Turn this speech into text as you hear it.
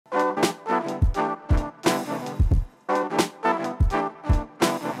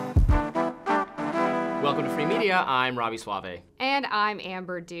media, I'm Robby Soave. And I'm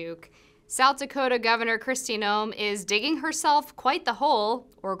Amber Duke. South Dakota Governor Kristi Noem is digging herself quite the hole,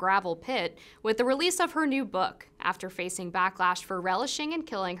 or gravel pit, with the release of her new book. After facing backlash for relishing and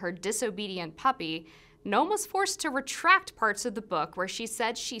killing her disobedient puppy, Noem was forced to retract parts of the book where she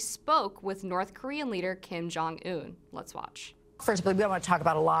said she spoke with North Korean leader Kim Jong-un. Let's watch. First of all, we don't want to talk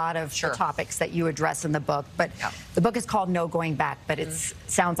about a lot of the topics that you address in the book, but the book is called No Going Back, but it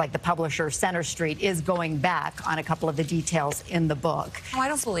sounds like the publisher, Center Street, is going back on a couple of the details in the book. Oh, I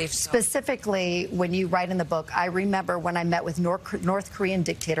don't believe so. Specifically, when you write in the book, I remember when I met with North Korean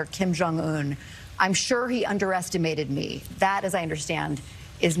dictator Kim Jong-un, I'm sure he underestimated me. That, as I understand,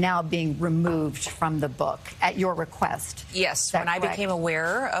 is now being removed from the book at your request. Yes, when I became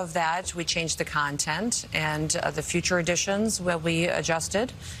aware of that, we changed the content, and the future editions will be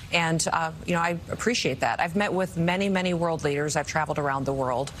adjusted. And, you know, I appreciate that. I've met with many, many world leaders. I've traveled around the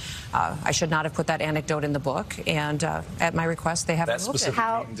world. I should not have put that anecdote in the book, and at my request, they have removed it. That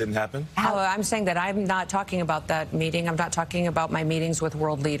specific meeting didn't happen? I'm saying that I'm not talking about that meeting. I'm not talking about my meetings with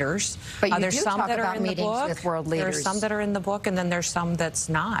world leaders. But you there's do some talk that are about in the meetings book. with world leaders. There's some that are in the book, and then there's some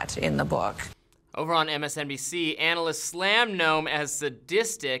that's not in the book. Over on MSNBC, analysts slammed Noem as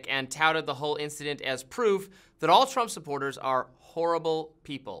sadistic and touted the whole incident as proof that all Trump supporters are horrible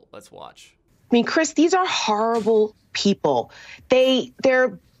people. Let's watch. I mean, Chris, these are horrible people.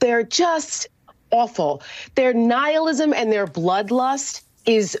 They're just awful. Their nihilism and their bloodlust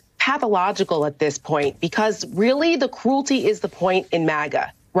is pathological at this point, because really the cruelty is the point in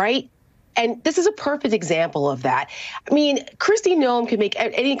MAGA, right? And this is a perfect example of that. I mean, Kristi Noem can make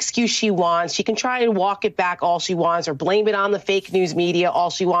any excuse she wants. She can try and walk it back all she wants, or blame it on the fake news media all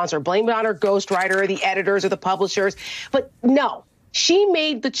she wants, or blame it on her ghostwriter or the editors or the publishers. But no, she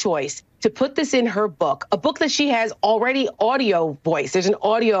made the choice to put this in her book, a book that she has already audio voice. There's an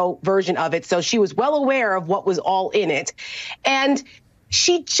audio version of it, so she was well aware of what was all in it. And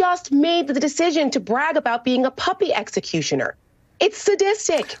she just made the decision to brag about being a puppy executioner. It's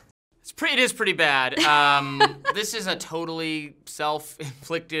sadistic. It is pretty bad. This is a totally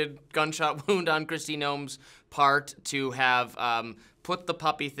self-inflicted gunshot wound on Kristi Noem's part to have put the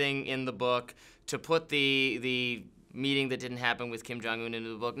puppy thing in the book, to put the meeting that didn't happen with Kim Jong-un into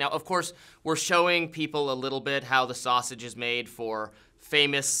the book. Now, of course, we're showing people a little bit how the sausage is made for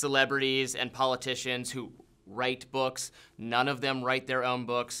famous celebrities and politicians who write books. None of them write their own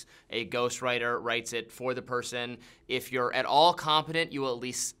books. A ghostwriter writes it for the person. If you're at all competent, you will at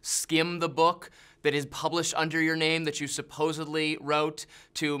least skim the book that is published under your name that you supposedly wrote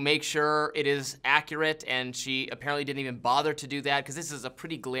to make sure it is accurate, and she apparently didn't even bother to do that, because this is a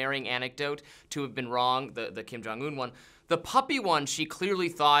pretty glaring anecdote to have been wrong, the Kim Jong-un one. The puppy one, she clearly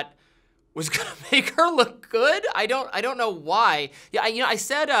thought was gonna make her look good. I don't know why. Yeah, I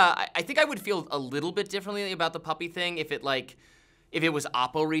said I think I would feel a little bit differently about the puppy thing if it was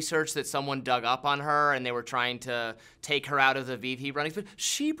Oppo research that someone dug up on her and they were trying to take her out of the VP running. But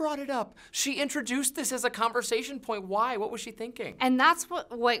she brought it up. She introduced this as a conversation point. Why? What was she thinking? And that's what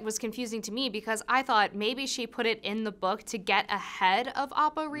was confusing to me, because I thought maybe she put it in the book to get ahead of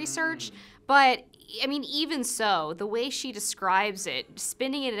Oppo research. But I mean, even so, the way she describes it,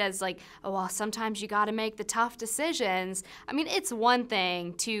 spinning it as like, oh, well, sometimes you gotta make the tough decisions. I mean, it's one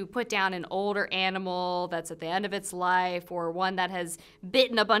thing to put down an older animal that's at the end of its life, or one that has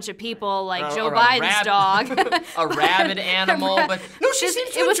bitten a bunch of people like Joe Biden's dog. A rabid animal, but no, she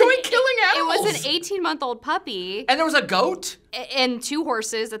seems to enjoy killing animals. It was an 18-month-old puppy. And there was a goat? And 2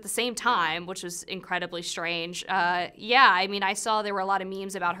 horses at the same time, which was incredibly strange. Yeah, I mean, I saw there were a lot of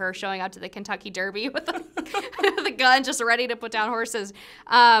memes about her showing up to the Kentucky Derby with a gun, just ready to put down horses.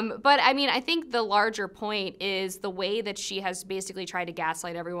 But I mean, I think the larger point is the way that she has basically tried to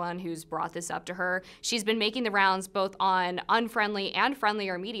gaslight everyone who's brought this up to her. She's been making the rounds both on unfriendly and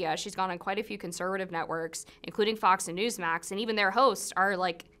friendlier media. She's gone on quite a few conservative networks, including Fox and Newsmax, and even their hosts are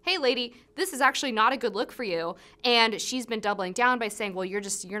like, hey lady, this is actually not a good look for you. And she's been doubling down by saying, well,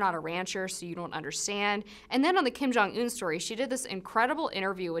 you're not a rancher, so you don't understand. And then on the Kim Jong-un story, she did this incredible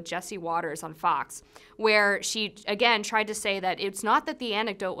interview with Jesse Waters on Fox, where she, again, tried to say that it's not that the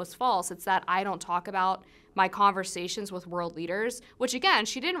anecdote was false, it's that I don't talk about my conversations with world leaders, which again,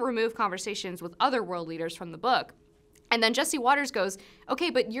 she didn't remove conversations with other world leaders from the book. And then Jesse Waters goes,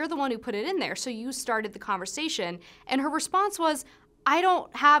 okay, but you're the one who put it in there, so you started the conversation. And her response was, I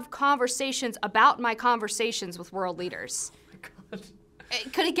don't have conversations about my conversations with world leaders. Oh my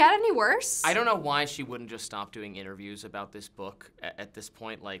God. Could it get any worse? I don't know why she wouldn't just stop doing interviews about this book at this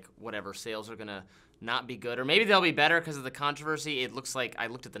point. Like, whatever, sales are gonna not be good, or maybe they'll be better because of the controversy. It looks like, I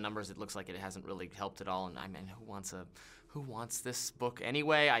looked at the numbers, it looks like it hasn't really helped at all, and I mean, who wants this book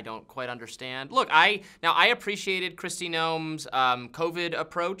anyway? I don't quite understand. Look, I appreciated Kristi Noem's COVID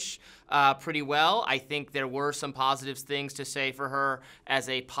approach pretty well. I think there were some positive things to say for her as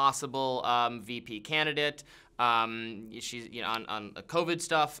a possible VP candidate. She's, you know, on the COVID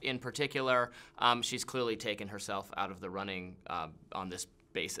stuff in particular, she's clearly taken herself out of the running on this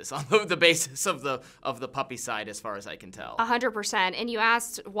basis, on the basis of the puppy side, as far as I can tell. 100%. And you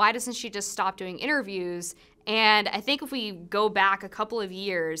asked, why doesn't she just stop doing interviews? And I think if we go back a couple of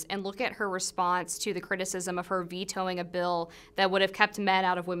years and look at her response to the criticism of her vetoing a bill that would have kept men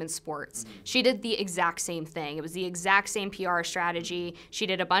out of women's sports, she did the exact same thing. It was the exact same PR strategy. She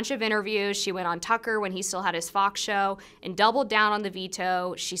did a bunch of interviews. She went on Tucker when he still had his Fox show and doubled down on the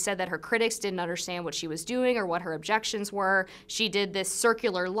veto. She said that her critics didn't understand what she was doing or what her objections were. She did this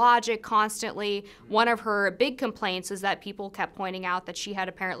circular logic constantly. One of her big complaints was that people kept pointing out that she had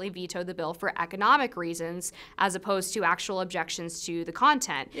apparently vetoed the bill for economic reasons, as opposed to actual objections to the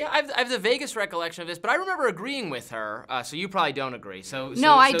content. Yeah, I have the vaguest recollection of this, but I remember agreeing with her, so you probably don't agree.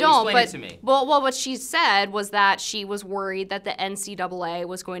 No, I don't, explain but it to me. Well, what she said was that she was worried that the NCAA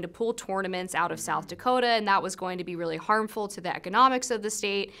was going to pull tournaments out of South Dakota, and that was going to be really harmful to the economics of the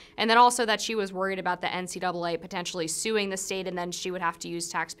state, and then also that she was worried about the NCAA potentially suing the state, and then she would have to use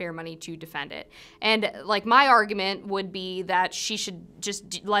taxpayer money to defend it. And like, my argument would be that she should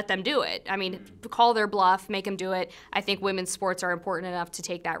just let them do it. I mean, call their bluff, make them do it. I think women's sports are important enough to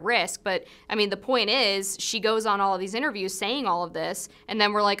take that risk. But I mean, the point is, she goes on all of these interviews saying all of this, and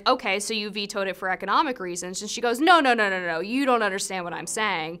then we're like, okay, so you vetoed it for economic reasons. And she goes, no, you don't understand what I'm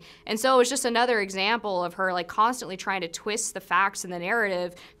saying. And so it's just another example of her like constantly trying to twist the facts and the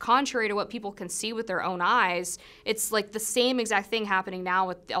narrative contrary to what people can see with their own eyes. It's like the same exact thing happening now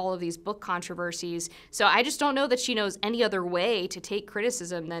with all of these book controversies. So I just don't know that she knows any other way to take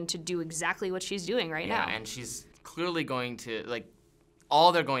criticism than to do exactly what she's doing right now. Yeah, and she's clearly going to, like,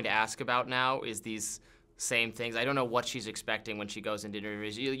 all they're going to ask about now is these same things. I don't know what she's expecting when she goes into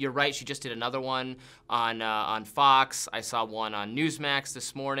interviews. You're right, she just did another one on Fox. I saw one on Newsmax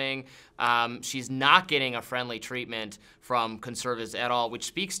this morning. She's not getting a friendly treatment from conservatives at all, which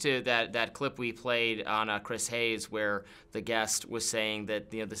speaks to that clip we played on Chris Hayes, where the guest was saying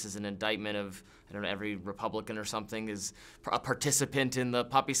that, you know, this is an indictment of, I don't know, every Republican or something is a participant in the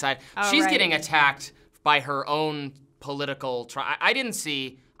puppy side. Oh, she's right. getting attacked by her own political I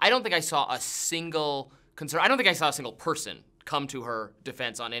don't think I saw a single person come to her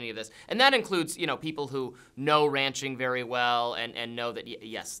defense on any of this. And that includes, you know, people who know ranching very well and know that,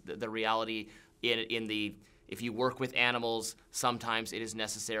 yes, the reality if you work with animals, sometimes it is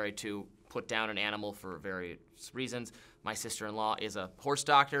necessary to put down an animal for various reasons. My sister-in-law is a horse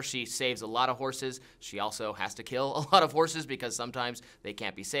doctor. She saves a lot of horses. She also has to kill a lot of horses because sometimes they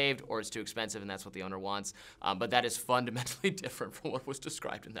can't be saved or it's too expensive and that's what the owner wants. But that is fundamentally different from what was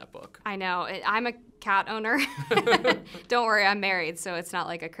described in that book. I know. I'm a cat owner. Don't worry, I'm married, so it's not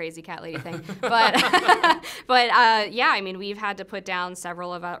like a crazy cat lady thing. But, yeah, I mean, we've had to put down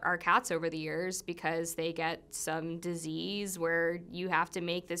several of our cats over the years because they get some disease where you have to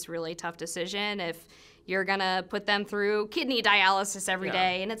make this really tough decision if you're gonna put them through kidney dialysis every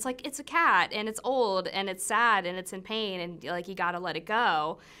day, and it's like, it's a cat, and it's old, and it's sad, and it's in pain, and like, you gotta let it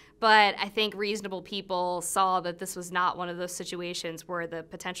go. But I think reasonable people saw that this was not one of those situations where the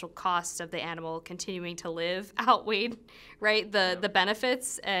potential costs of the animal continuing to live outweighed, right, the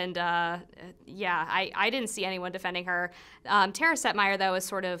benefits. And yeah, I didn't see anyone defending her. Tara Setmeyer, though, is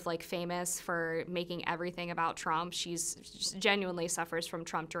sort of like famous for making everything about Trump. She genuinely suffers from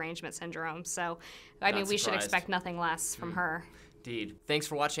Trump derangement syndrome. So, I mean, we should expect nothing less from her. Indeed. Thanks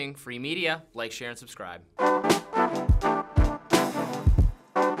for watching Free Media. Like, share, and subscribe.